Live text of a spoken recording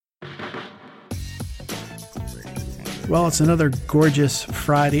Well, it's another gorgeous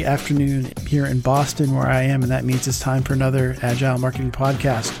Friday afternoon here in Boston where I am, and that means it's time for another Agile Marketing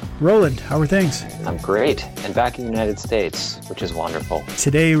Podcast. Roland, how are things? I'm great, and back in the United States, which is wonderful.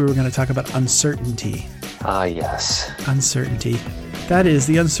 Today we were going to talk about uncertainty. Ah, yes. Uncertainty. That is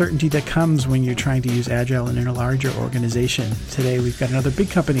the uncertainty that comes when you're trying to use Agile in a larger organization. Today we've got another big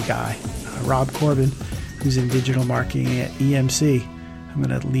company guy, Rob Corbin, who's in digital marketing at EMC. I'm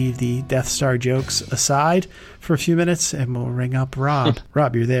going to leave the Death Star jokes aside for a few minutes and we'll ring up Rob.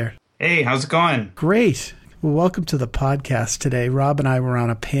 Rob, you're there. Hey, how's it going? Great. Well, welcome to the podcast today. Rob and I were on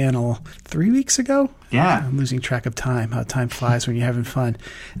a panel 3 weeks ago. Yeah. I'm losing track of time, how time flies when you're having fun.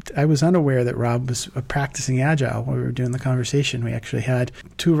 I was unaware that Rob was practicing Agile while we were doing the conversation. We actually had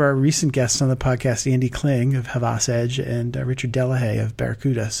two of our recent guests on the podcast, Andy Kling of Havas Edge and Richard Delahaye of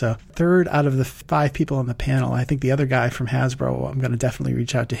Barracuda. So third out of the 5 people on the panel. I think the other guy from Hasbro, I'm going to definitely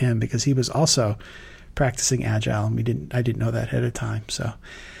reach out to him because he was also practicing Agile, and I didn't know that ahead of time. So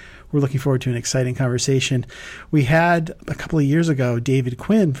we're looking forward to an exciting conversation. We had a couple of years ago David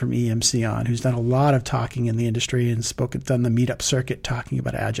Quinn from EMC on, who's done a lot of talking in the industry and done the meetup circuit talking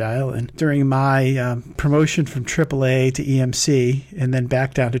about Agile. And during my promotion from AAA to EMC and then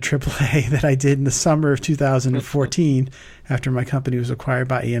back down to AAA that I did in the summer of 2014, after my company was acquired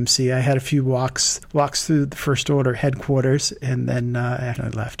by EMC, I had a few walks through the First Order headquarters, and then after I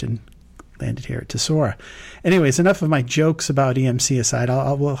left and landed here at Tesora. Anyways, enough of my jokes about EMC aside.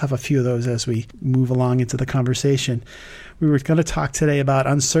 We'll have a few of those as we move along into the conversation. We were going to talk today about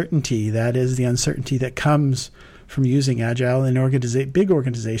uncertainty. That is the uncertainty that comes from using Agile in big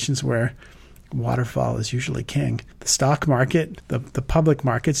organizations where waterfall is usually king. The stock market, the public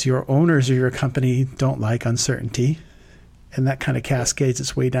markets, your owners of your company don't like uncertainty. And that kind of cascades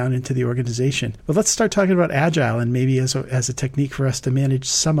its way down into the organization. But let's start talking about Agile and maybe as a technique for us to manage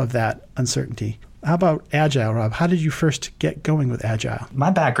some of that uncertainty. How about Agile, Rob? How did you first get going with Agile?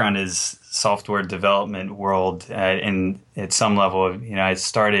 My background is software development world, and at some level, when I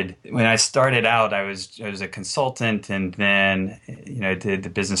started out, I was a consultant, and then did the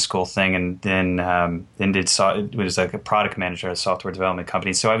business school thing, and then was like a product manager at a software development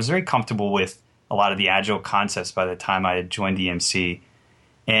company. So I was very comfortable with a lot of the Agile concepts by the time I had joined EMC.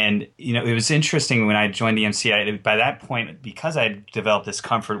 And, it was interesting when I joined EMC, by that point, because I had developed this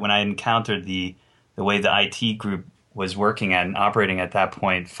comfort, when I encountered the way the IT group was working and operating at that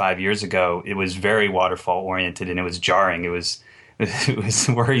point 5 years ago, it was very waterfall oriented and it was jarring. It was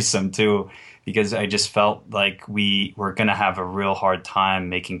worrisome too, because I just felt like we were going to have a real hard time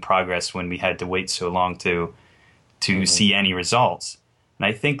making progress when we had to wait so long to see any results. And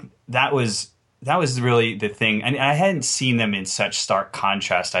I think that was really the thing. And I hadn't seen them in such stark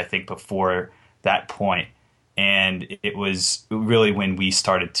contrast, I think, before that point. And it was really when we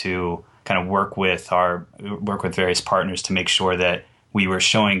started to kind of work with various partners to make sure that we were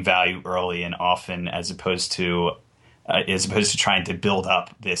showing value early and often, as opposed to trying to build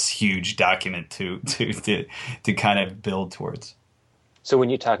up this huge document to kind of build towards. So when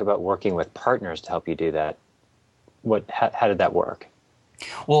you talk about working with partners to help you do that, how did that work?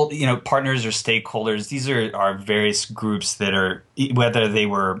 Well, partners or stakeholders, these are various groups that are, whether they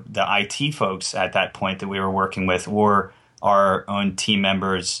were the IT folks at that point that we were working with, or our own team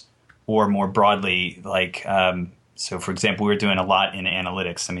members, or more broadly, so for example, we were doing a lot in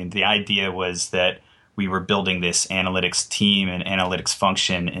analytics. I mean, the idea was that we were building this analytics team and analytics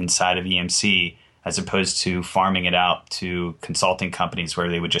function inside of EMC, as opposed to farming it out to consulting companies where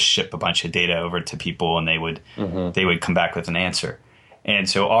they would just ship a bunch of data over to people and they would come back with an answer. And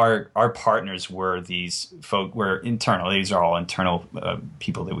so our partners were these folk, were internal. These are all internal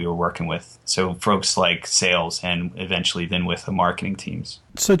people that we were working with. So folks like sales and eventually then with the marketing teams.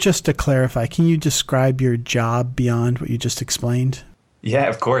 So just to clarify, can you describe your job beyond what you just explained? Yeah,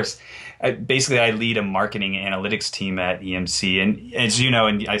 of course. Basically, I lead a marketing analytics team at EMC. And as you know,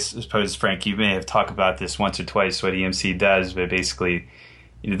 and I suppose, Frank, you may have talked about this once or twice, what EMC does, but basically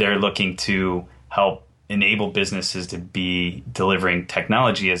they're looking to help enable businesses to be delivering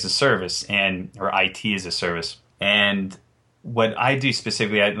technology as a service or IT as a service. And what I do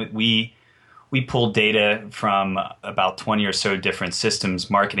specifically, we pull data from about 20 or so different systems.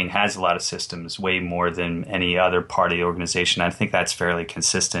 Marketing has a lot of systems, way more than any other part of the organization. I think that's fairly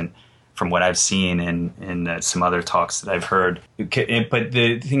consistent from what I've seen in some other talks that I've heard. But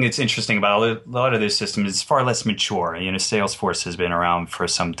the thing that's interesting about a lot of those systems is far less mature. Salesforce has been around for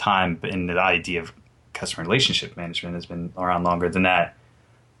some time, and the idea of customer relationship management has been around longer than that.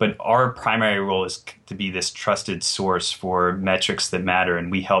 But our primary role is to be this trusted source for metrics that matter,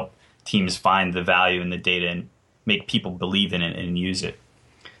 and we help teams find the value in the data and make people believe in it and use it.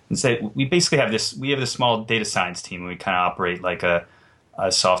 and say we basically have this small data science team, and we kind of operate like a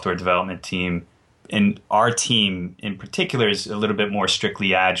software development team. And our team in particular is a little bit more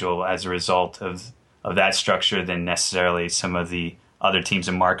strictly agile as a result of that structure than necessarily some of the other teams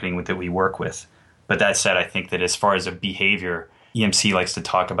in marketing that we work with. But that said, I think that as far as a behavior, EMC likes to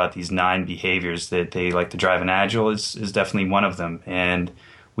talk about these 9 behaviors that they like to drive in agile is definitely one of them. And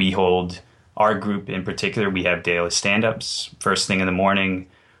we hold our group in particular, we have daily stand-ups first thing in the morning.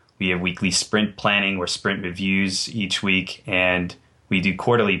 We have weekly sprint planning or sprint reviews each week, and we do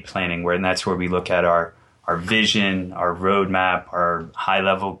quarterly planning, and that's where we look at our vision, our roadmap, our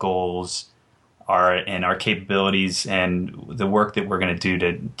high-level goals, our capabilities, and the work that we're going to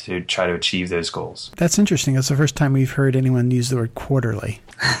do to try to achieve those goals. That's interesting. That's the first time we've heard anyone use the word quarterly.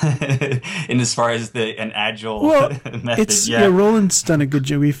 And as far as an agile method, Roland's done a good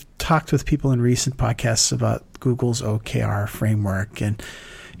job. We've talked with people in recent podcasts about Google's OKR framework and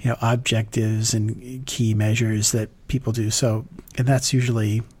objectives and key measures that people do. So, and that's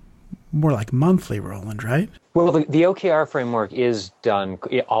usually more like monthly, Roland, right? Well, the OKR framework is done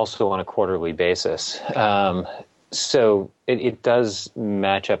also on a quarterly basis. So it does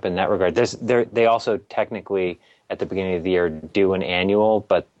match up in that regard. They also technically, at the beginning of the year, do an annual,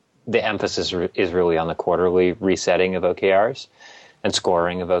 but the emphasis is really on the quarterly resetting of OKRs and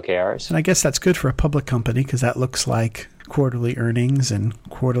scoring of OKRs. And I guess that's good for a public company because that looks like quarterly earnings and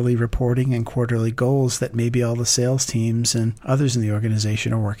quarterly reporting and quarterly goals that maybe all the sales teams and others in the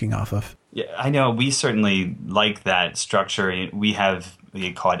organization are working off of. Yeah, I know. We certainly like that structure. We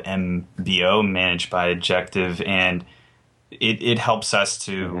call it MBO, managed by objective, and it helps us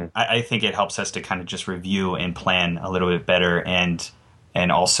to, I think it helps us to kind of just review and plan a little bit better and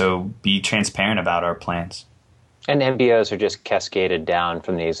also be transparent about our plans. And MBOs are just cascaded down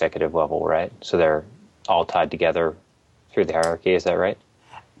from the executive level, right? So they're all tied together through the hierarchy. Is that right?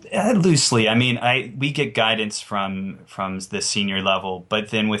 Loosely. I mean, we get guidance from the senior level, but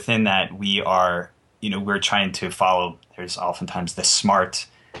then within that, we're trying to follow. There's oftentimes the SMART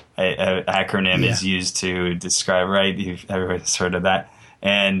acronym is used to describe, right? Everyone's heard of that.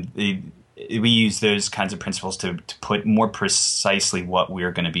 And we use those kinds of principles to put more precisely what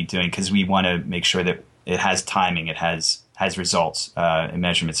we're going to be doing, because we want to make sure that it has timing, it has results and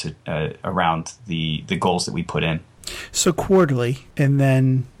measurements around the goals that we put in. So quarterly and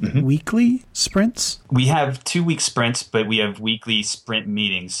then weekly sprints? We have 2-week sprints, but we have weekly sprint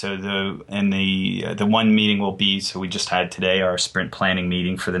meetings. So the one meeting will be, so we just had today our sprint planning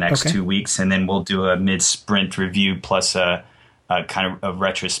meeting for the next 2 weeks, and then we'll do a mid-sprint review plus a kind of a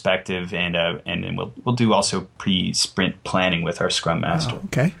retrospective, and then we'll do also pre-sprint planning with our Scrum Master. Oh,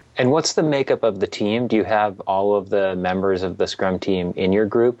 okay. And what's the makeup of the team? Do you have all of the members of the Scrum team in your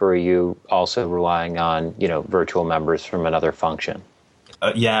group, or are you also relying on, virtual members from another function?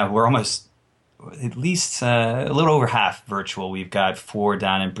 Yeah, we're almost at least a little over half virtual. We've got 4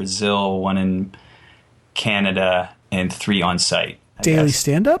 down in Brazil, 1 in Canada, and 3 on site. Daily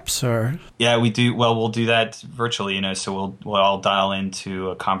stand-ups, or? Yeah, we do. Well, we'll do that virtually, so we'll all dial into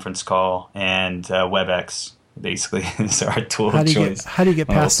a conference call, and WebEx basically is our tool of choice. How do you get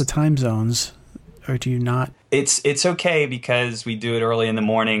past the time zones, or do you not? It's okay because we do it early in the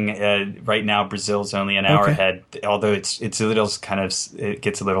morning. Right now, Brazil's only an hour ahead. Although it's a little it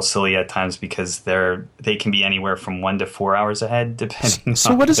gets a little silly at times because they can be anywhere from 1 to 4 hours ahead, depending.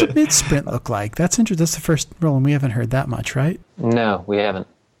 So, what does a mid sprint look like? That's interesting. That's the first, Roland. We haven't heard that much, right? No, we haven't.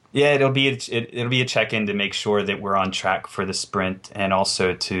 Yeah, it'll be a check-in to make sure that we're on track for the sprint, and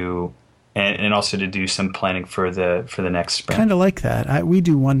also to do some planning for the next sprint. Kind of like that. We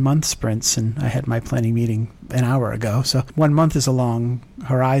do 1 month sprints, and I had my planning meeting an hour ago. So 1 month is a long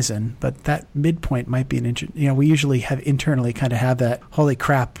horizon, but that midpoint might be we usually have internally kind of have that, holy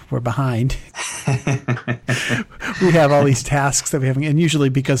crap, we're behind. We have all these tasks that we have, and usually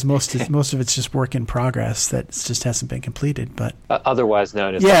because most of it's just work in progress that just hasn't been completed. But otherwise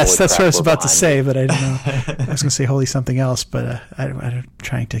known as yes, that's what I was about to say, but I don't know. I was going to say holy something else, but I'm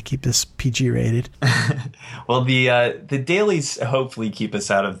trying to keep this PG rated. Well, the dailies hopefully keep us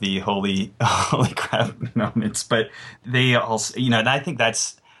out of the holy crap moments, but they also, and I think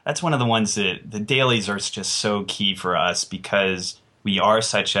that's one of the ones that the dailies are just so key for us because we are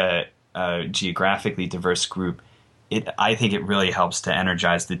such a geographically diverse group. I think it really helps to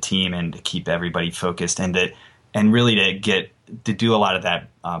energize the team and to keep everybody focused, and really to do a lot of that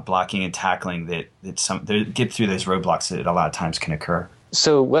blocking and tackling that get through those roadblocks that a lot of times can occur.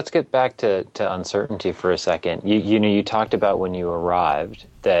 So let's get back to uncertainty for a second. You talked about when you arrived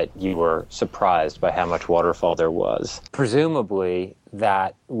that you were surprised by how much waterfall there was. Presumably,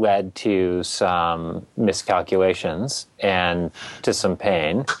 that led to some miscalculations and to some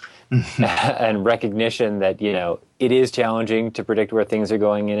pain and recognition that, it is challenging to predict where things are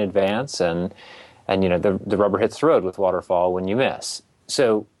going in advance. And the rubber hits the road with waterfall when you miss.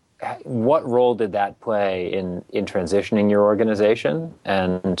 So what role did that play in transitioning your organization?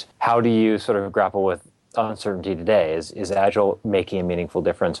 And how do you sort of grapple with uncertainty today? Is Agile making a meaningful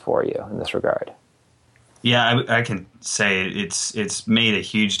difference for you in this regard? Yeah, I can say it's made a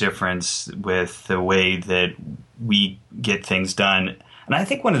huge difference with the way that we get things done. And I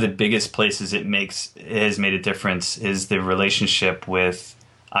think one of the biggest places it has made a difference is the relationship with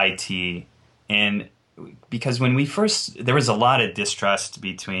IT. And because when there was a lot of distrust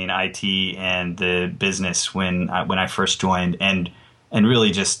between IT and the business when I first joined, and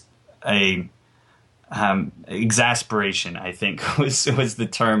really just a exasperation, I think was the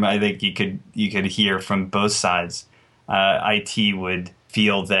term I think you could hear from both sides. IT would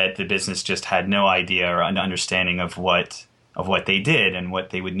feel that the business just had no idea or an understanding of what they did and what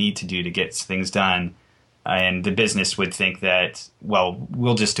they would need to do to get things done. And the business would think that, well,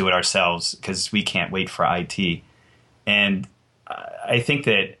 we'll just do it ourselves because we can't wait for IT. And I think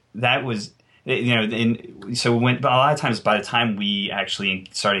that was, so a lot of times by the time we actually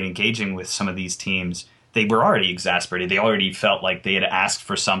started engaging with some of these teams, they were already exasperated. They already felt like they had asked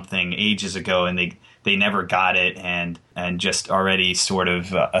for something ages ago and they never got it and just already sort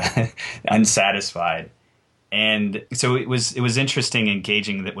of unsatisfied. And so it was interesting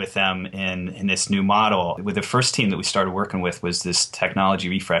engaging with them in this new model. With the first team that we started working with was this technology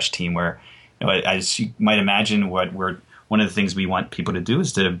refresh team where, as you might imagine, one of the things we want people to do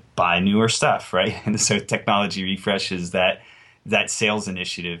is to buy newer stuff, right? And so technology refresh is that sales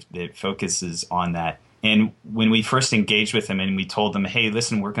initiative that focuses on that. And when we first engaged with them and we told them, hey,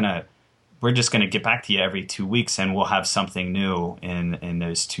 listen, we're just gonna get back to you every 2 weeks and we'll have something new in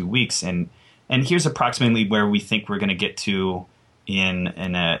those 2 weeks. And here's approximately where we think we're going to get to in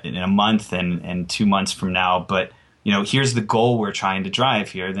a month and 2 months from now. But here's the goal we're trying to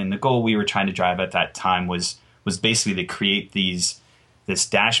drive here. Then the goal we were trying to drive at that time was basically to create this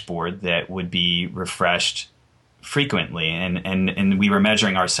dashboard that would be refreshed frequently, and we were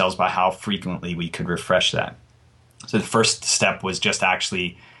measuring ourselves by how frequently we could refresh that. So the first step was just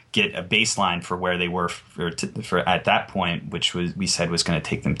actually get a baseline for where they were for at that point, which we said was going to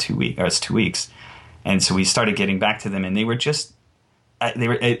take them 2 weeks. And so we started getting back to them, and they were just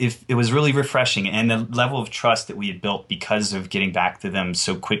it was really refreshing, and the level of trust that we had built because of getting back to them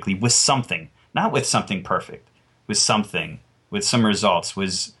so quickly with something, not with something perfect, with some results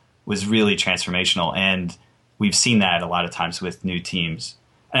was really transformational. And we've seen that a lot of times with new teams.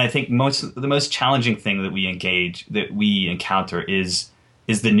 And I think the most challenging thing that we encounter is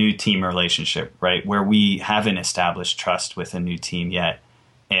the new team relationship, right? Where we haven't established trust with a new team yet.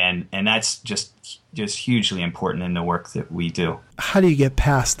 And that's just hugely important in the work that we do. How do you get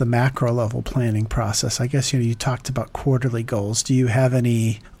past the macro level planning process? I guess, you talked about quarterly goals. Do you have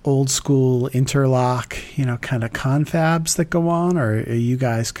any old school interlock, kind of confabs that go on, or are you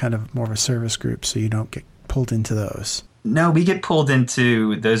guys kind of more of a service group so you don't get pulled into those? No, we get pulled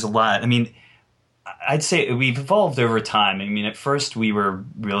into those a lot. I mean, I'd say we've evolved over time. I mean, at first we were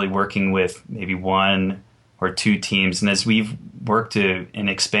really working with maybe one or two teams, and as we've worked and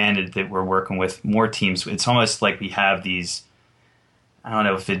expanded that we're working with more teams, it's almost like we have these, I don't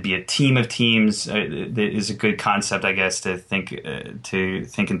know if it'd be a team of teams that is a good concept, I guess, to think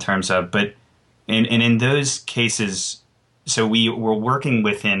in terms of. But in those cases, so we're working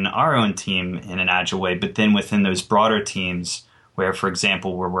within our own team in an agile way, but then within those broader teams where, for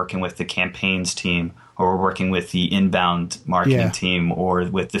example, we're working with the campaigns team, or we're working with the inbound marketing team, or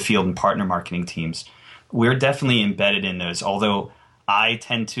with the field and partner marketing teams. We're definitely embedded in those. Although I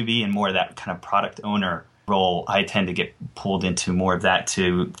tend to be in more of that kind of product owner role, I tend to get pulled into more of that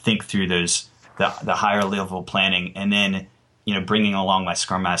to think through the higher level planning, and then bringing along my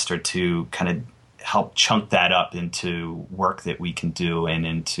Scrum Master to kind of help chunk that up into work that we can do and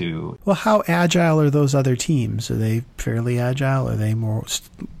into. Well, how agile are those other teams? Are they fairly agile? Are they more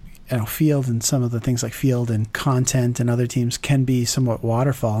field, and some of the things like field and content and other teams can be somewhat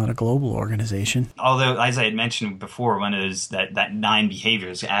waterfall in a global organization? Although, as I had mentioned before, one of those that 9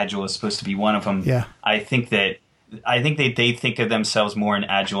 behaviors, agile is supposed to be one of them. Yeah. I think they think of themselves more in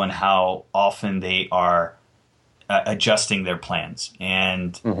agile and how often they are adjusting their plans,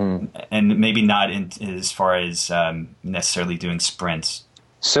 and maybe not as far as necessarily doing sprints.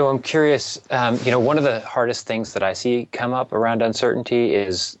 So I'm curious, one of the hardest things that I see come up around uncertainty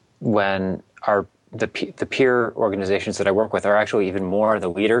is when the peer organizations that I work with are actually even more the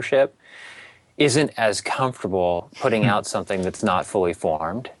leadership isn't as comfortable putting out something that's not fully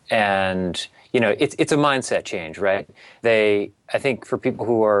formed. And, it's a mindset change, right? I think for people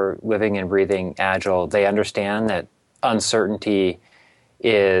who are living and breathing Agile, they understand that uncertainty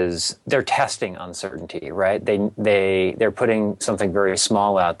they're testing uncertainty, right? They're putting something very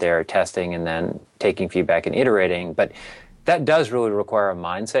small out there, testing and then taking feedback and iterating. But that does really require a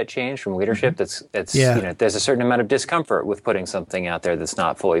mindset change from leadership. There's a certain amount of discomfort with putting something out there that's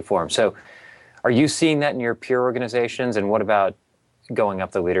not fully formed. So are you seeing that in your peer organizations? And what about going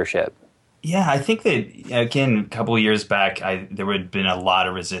up the leadership? Yeah, I think that, again, a couple of years back, there would have been a lot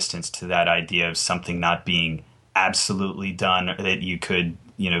of resistance to that idea of something not being absolutely done, or that you could,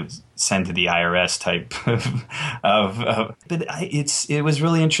 send to the IRS type but it was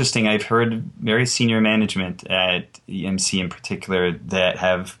really interesting. I've heard very senior management at EMC in particular that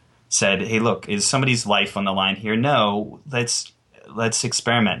have said, hey, look, is somebody's life on the line here? No, let's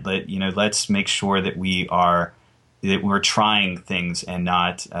experiment. Let's make sure that we're trying things and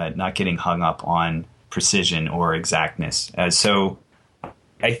not getting hung up on precision or exactness. So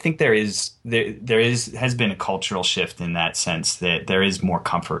I think there has been a cultural shift in that sense, that there is more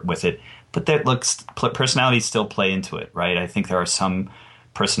comfort with it, but personalities still play into it, right? I think there are some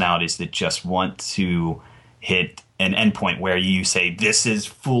personalities that just want to hit an endpoint where you say, this is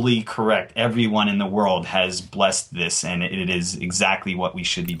fully correct. Everyone in the world has blessed this, and it is exactly what we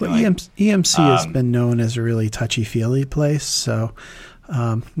should be doing. Well, EMC has been known as a really touchy-feely place, so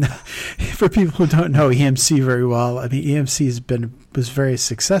for people who don't know EMC very well, I mean, EMC was very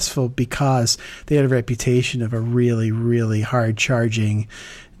successful because they had a reputation of a really, really hard-charging,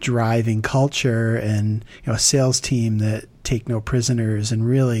 driving culture, and a sales team that take no prisoners, and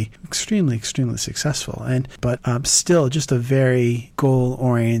really extremely, extremely successful. But still just a very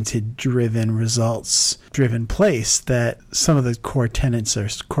goal-oriented, driven, results-driven place that some of the core tenets or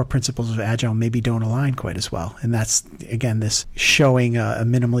core principles of Agile maybe don't align quite as well. And that's, again, this showing a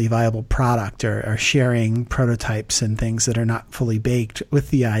minimally viable product or sharing prototypes and things that are not fully baked, with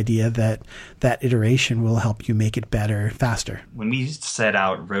the idea that iteration will help you make it better, faster. When we set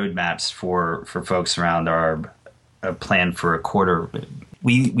out roadmaps for folks around a plan for a quarter,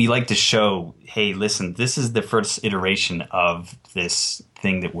 we like to show, hey, listen, this is the first iteration of this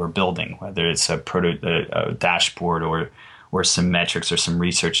thing that we're building, whether it's a dashboard or some metrics or some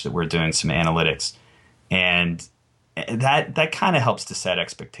research that we're doing, some analytics. And that kind of helps to set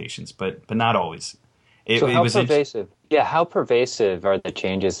expectations, but not always. How pervasive? Yeah, how pervasive are the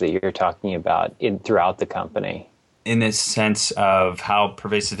changes that you're talking about throughout the company? In the sense of how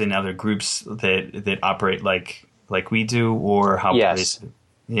pervasive in other groups that operate like we do, or how pervasive?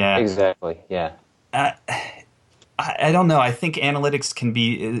 Yeah, exactly. Yeah. I don't know. I think analytics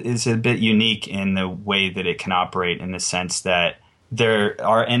is a bit unique in the way that it can operate, in the sense that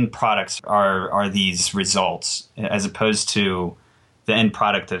our end products are these results, as opposed to the end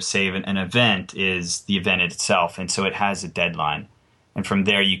product of, say, an event is the event itself, and so it has a deadline. And from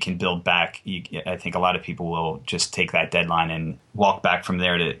there, you can build back. I think a lot of people will just take that deadline and walk back from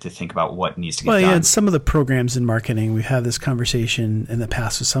there to think about what needs to get done. Well, yeah, and some of the programs in marketing, we've had this conversation in the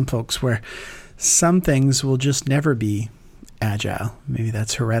past with some folks where some things will just never be agile. Maybe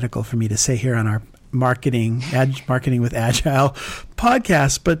that's heretical for me to say here on our Marketing with Agile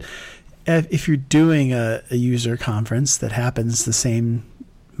podcast, but if you're doing a user conference that happens the same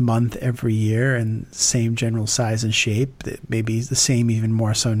month every year and same general size and shape, maybe the same even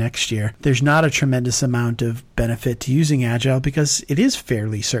more so next year, there's not a tremendous amount of benefit to using Agile because it is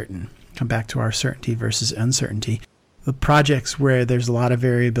fairly certain. Come back to our certainty versus uncertainty. The projects where there's a lot of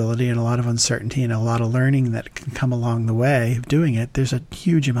variability and a lot of uncertainty and a lot of learning that can come along the way of doing it, there's a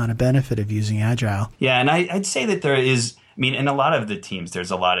huge amount of benefit of using Agile. Yeah, and I'd say that there is, in a lot of the teams,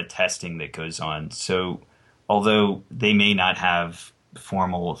 there's a lot of testing that goes on. So although they may not have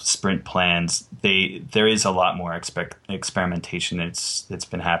formal sprint plans, there is a lot more experimentation that's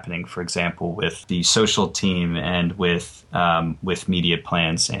been happening. For example, with the social team and with media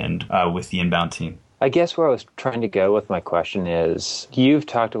plans and with the inbound team. I guess where I was trying to go with my question is, you've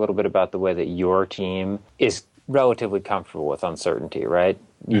talked a little bit about the way that your team is relatively comfortable with uncertainty, right?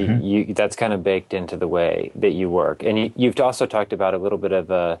 Mm-hmm. That's kind of baked into the way that you work. And you've also talked about a little bit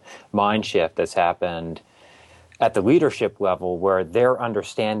of a mind shift that's happened at the leadership level, where they're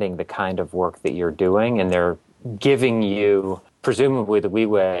understanding the kind of work that you're doing, and they're giving you presumably the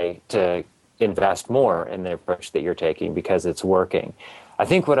leeway to invest more in the approach that you're taking because it's working. I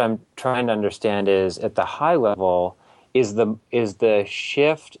think what I'm trying to understand is, at the high level, is the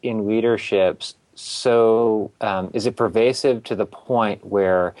shift in leaderships so is it pervasive to the point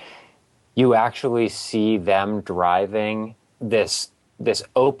where you actually see them driving this this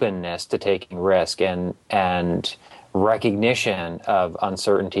openness to taking risk and recognition of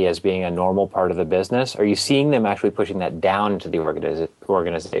uncertainty as being a normal part of the business? Are you seeing them actually pushing that down into the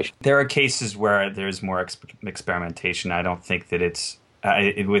organization? There are cases where there's more experimentation. I don't think that it's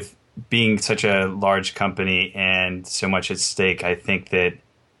with being such a large company and so much at stake. I think that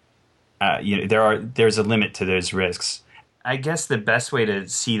there's a limit to those risks. I guess the best way to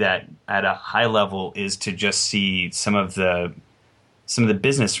see that at a high level is to just see some of the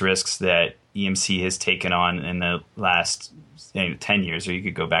business risks that EMC has taken on in the last 10 years, or you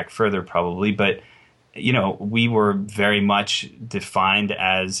could go back further probably. But, we were very much defined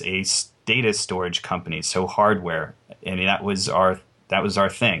as a data storage company, so hardware. I mean, that was our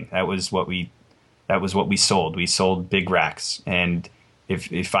thing. That was what we sold. We sold big racks. And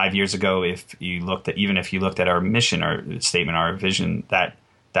if 5 years ago, if you looked at our mission, our statement, our vision, that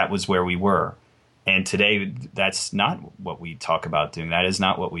was where we were. And today, that's not what we talk about doing. That is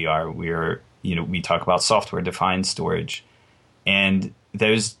not what we are. We talk about software-defined storage, and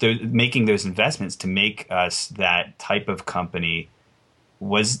making those investments to make us that type of company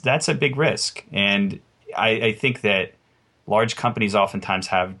that's a big risk. And I think that large companies oftentimes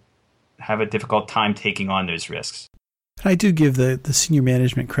have a difficult time taking on those risks. I do give the senior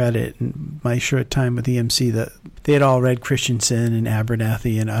management credit. In my short time with EMC, that they had all read Christensen and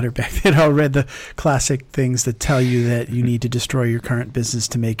Abernathy and Utterback. They had all read the classic things that tell you that you need to destroy your current business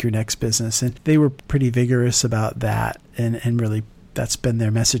to make your next business. And they were pretty vigorous about that, and really that's been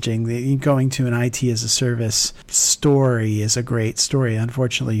their messaging. Going to an IT as a service story is a great story.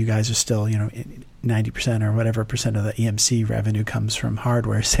 Unfortunately, you guys are still, 90% or whatever percent of the EMC revenue comes from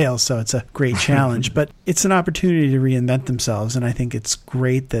hardware sales. So it's a great challenge, but it's an opportunity to reinvent themselves. And I think it's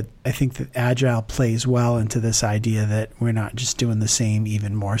great that Agile plays well into this idea that we're not just doing the same,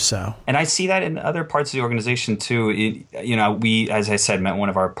 even more so. And I see that in other parts of the organization too. We, as I said, one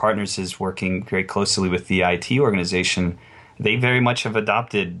of our partners is working very closely with the IT organization. They very much have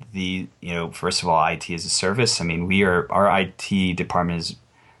adopted first of all, IT as a service. I mean, our IT department is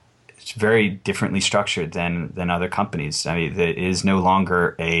very differently structured than other companies. I mean, it is no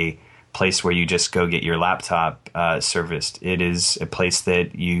longer a place where you just go get your laptop serviced. It is a place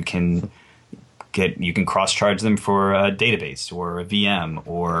that you can cross-charge them for a database or a VM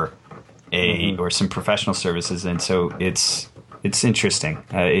or or some professional services. And so it's interesting,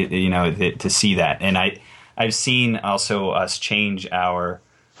 to see that. And I've seen also us change our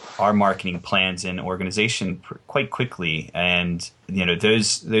marketing plans and organization quite quickly, and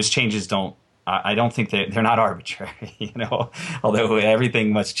those changes I don't think they're not arbitrary. Although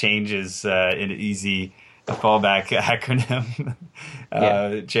everything must change is an easy fallback acronym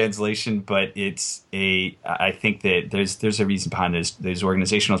translation, but I think that there's a reason behind those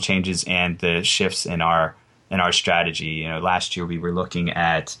organizational changes and the shifts in our strategy. Last year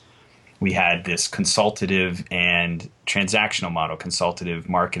we had this consultative and transactional model. Consultative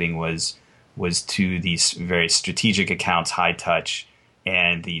marketing was to these very strategic accounts, high touch,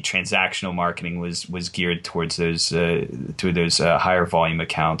 and the transactional marketing was geared towards those higher volume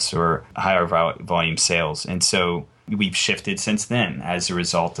accounts or higher volume sales. And so we've shifted since then as a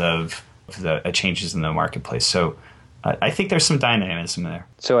result of the changes in the marketplace. So I think there's some dynamism there.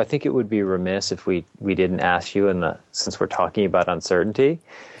 So I think it would be remiss if we didn't ask you, since we're talking about uncertainty,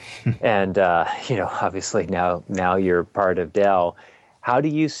 and obviously now you're part of Dell. How do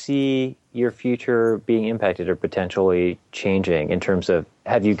you see your future being impacted or potentially changing in terms of,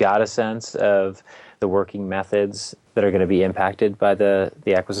 have you got a sense of the working methods that are going to be impacted by the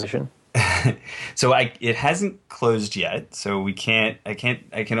acquisition? So it hasn't closed yet, so I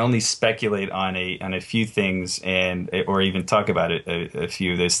can only speculate on a few things or even talk about a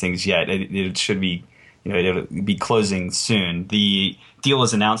few of those things yet. It should be, it'll be closing soon. The deal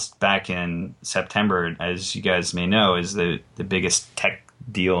was announced back in September, as you guys may know, is the biggest tech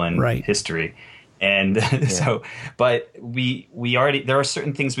deal in history. And but we already, there are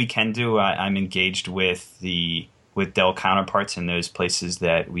certain things we can do. I'm engaged with Dell counterparts in those places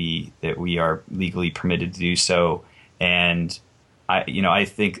that we are legally permitted to do so. And I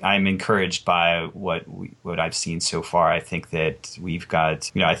think I'm encouraged by what I've seen so far. I think that we've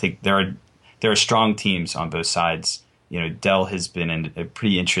got, I think there are strong teams on both sides. Dell has been a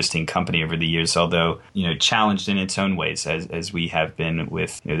pretty interesting company over the years, although, challenged in its own ways, as we have been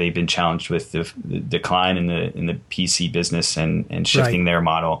with, they've been challenged with the decline in the PC business and shifting their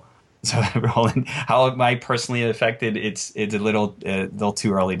model. So, Roland, how it might personally affected, it's a little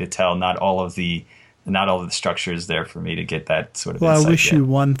too early to tell. Not all of the not all of the structure is there for me to get that sort of. Well, I wish you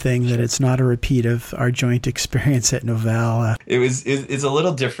one thing, that it's not a repeat of our joint experience at Novell. It's a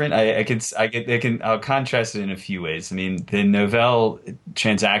little different. I'll contrast it in a few ways. I mean, the Novell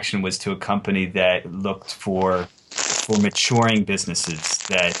transaction was to a company that looked for maturing businesses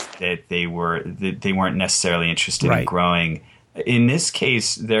that they weren't necessarily interested in growing. In this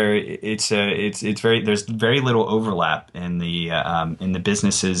case, there's very little overlap in the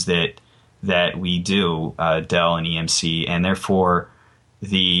businesses that we do, Dell and EMC, and therefore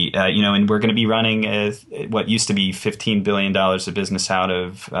and we're going to be running what used to be $15 billion of business out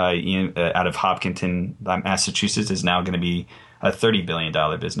of Hopkinton, Massachusetts, is now going to be a $30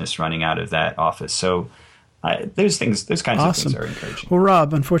 billion business running out of that office. So those kinds of things are encouraging. Well,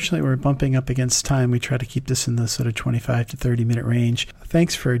 Rob, unfortunately, we're bumping up against time. We try to keep this in the sort of 25 to 30 minute range.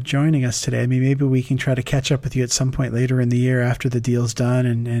 Thanks for joining us today. I mean, maybe we can try to catch up with you at some point later in the year after the deal's done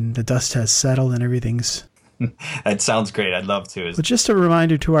and the dust has settled and everything's. That sounds great. I'd love to. But just a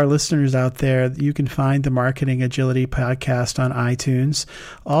reminder to our listeners out there, you can find the Marketing Agility podcast on iTunes.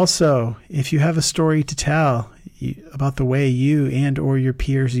 Also, if you have a story to tell about the way you and or your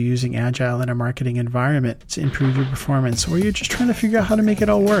peers are using Agile in a marketing environment to improve your performance, or you're just trying to figure out how to make it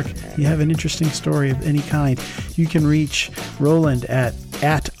all work, you have an interesting story of any kind, you can reach Roland at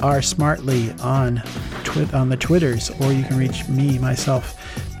rsmartly on the Twitters, or you can reach myself,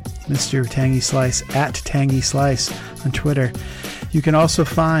 Mr. Tangy Slice, at Tangy Slice on Twitter. You can also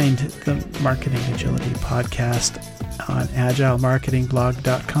find the Marketing Agility podcast on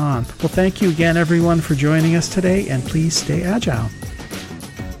agilemarketingblog.com. Well, thank you again, everyone, for joining us today, and please stay agile.